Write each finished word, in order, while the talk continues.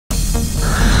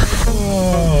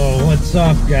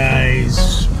What's up,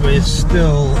 guys? We're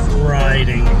still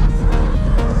riding.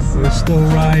 We're still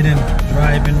riding,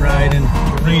 riding.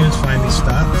 The rain has finally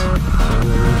stopped, so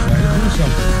we'll try to do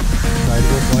something. Try to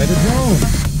go fly the drone.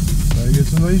 Try to get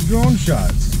some nice drone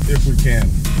shots, if we can.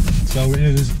 So it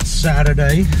is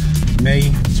Saturday,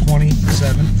 May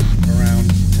 27th, around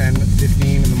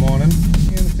 10:15 in the morning,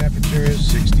 and the temperature is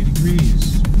 60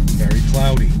 degrees. Very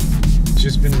cloudy. It's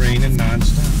just been raining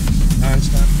non-stop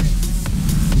rain.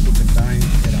 People have been dying to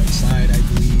get outside, I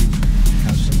believe,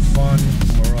 have some fun.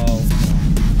 We're all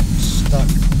stuck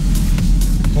in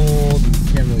the cold and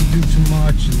can't really do too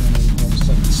much, and then all of a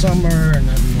sudden it's summer and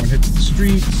everyone hits the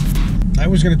streets. I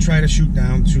was going to try to shoot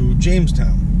down to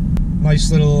Jamestown. Nice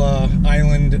little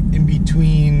island in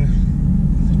between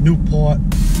Newport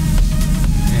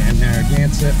and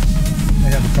Narragansett.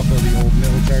 They have a couple of the old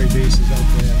military bases out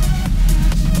there.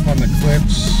 Up on the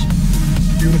cliffs.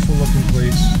 Beautiful looking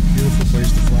place. Beautiful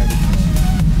place to fly the drone.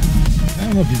 I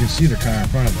don't know if you can see the car in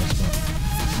front of us, but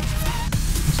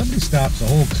when somebody stops a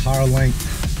whole car length,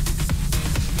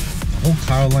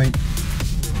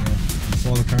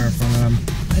 before the car in front of them,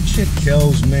 that shit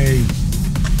kills me.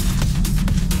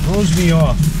 Throws me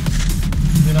off.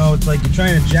 You know, it's like you're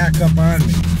trying to jack up on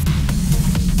me.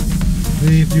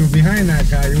 If you were behind that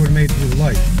guy, you would have made it through the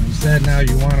light. Instead, now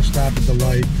you want to stop at the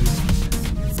light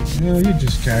because, you know, you're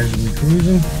just casually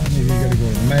cruising. Maybe you got to go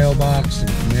to the mailbox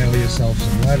and mail yourself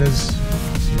some letters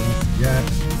so you don't forget.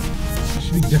 There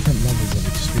should be different levels of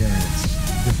experience,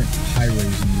 different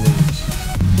highways and roads.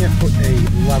 You can't put a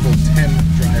level 10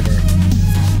 driver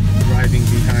driving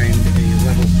behind a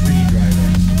level 3 driver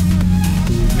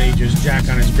who may just jack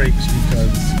on his brakes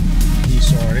because he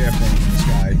saw an airplane in the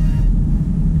sky.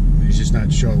 He's just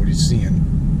not sure what he's seeing.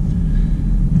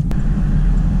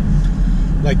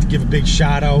 I'd like to give a big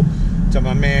shout out to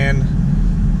my man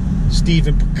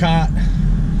Stephen Picott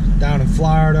down in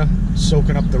Florida,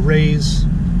 soaking up the rays,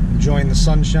 enjoying the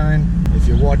sunshine. If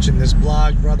you're watching this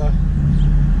vlog, brother,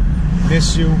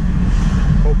 miss you.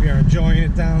 Hope you're enjoying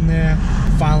it down there,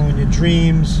 following your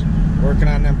dreams, working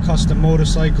on them custom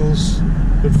motorcycles.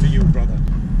 Good for you, brother.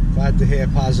 Glad to hear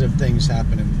positive things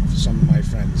happening for some of my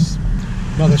friends.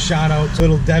 Another shout out to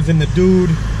little Devin the dude.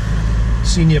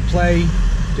 Seen you play.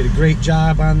 Did a great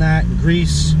job on that in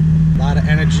Greece. A lot of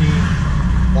energy,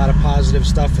 a lot of positive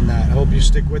stuff in that. I hope you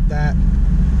stick with that.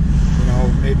 You know,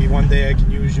 maybe one day I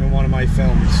can use you in one of my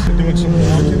films. I'm doing some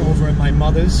walking over at my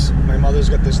mother's. My mother's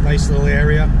got this nice little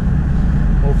area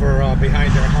over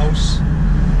behind her house.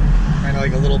 Kind of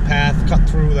like a little path cut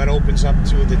through that opens up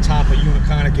to the top of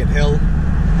Uniconnet Hill.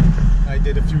 I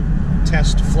did a few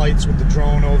test flights with the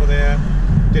drone over there.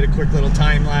 Did a quick little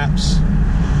time lapse.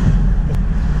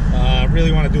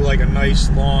 Really want to do like a nice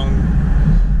long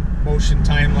motion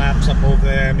time lapse up over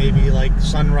there. Maybe like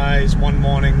sunrise one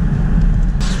morning.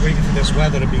 Just waiting for this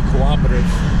weather to be cooperative.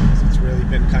 It's really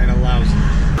been kind of lousy.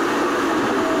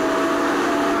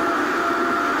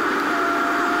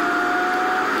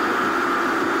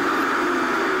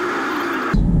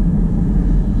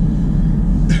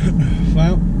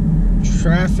 Well,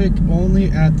 traffic only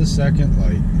at the second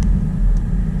light,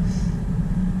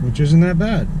 which isn't that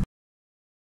bad.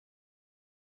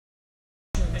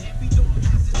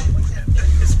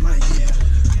 It's my year.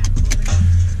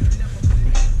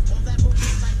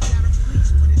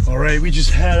 All right, we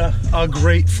just had a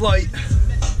great flight,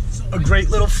 a great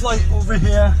little flight over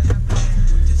here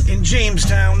in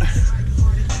Jamestown.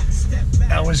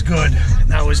 That was good.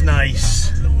 That was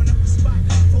nice.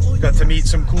 Got to meet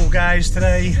some cool guys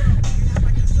today,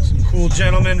 some cool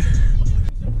gentlemen.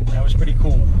 That was pretty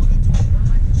cool.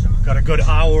 Got a good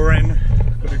hour in.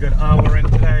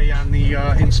 Today on the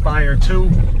Inspire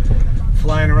 2,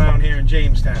 flying around here in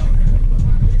Jamestown.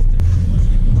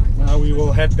 Now we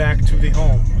will head back to the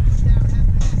home.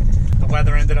 The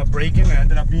weather ended up breaking. It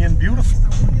ended up being beautiful.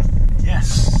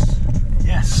 Yes,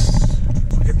 yes.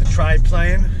 We get the tribe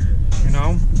playing, you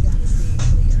know.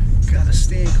 Gotta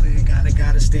stay clear,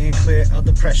 gotta stay clear of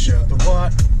the pressure. The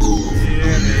what?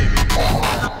 Yeah,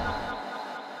 baby.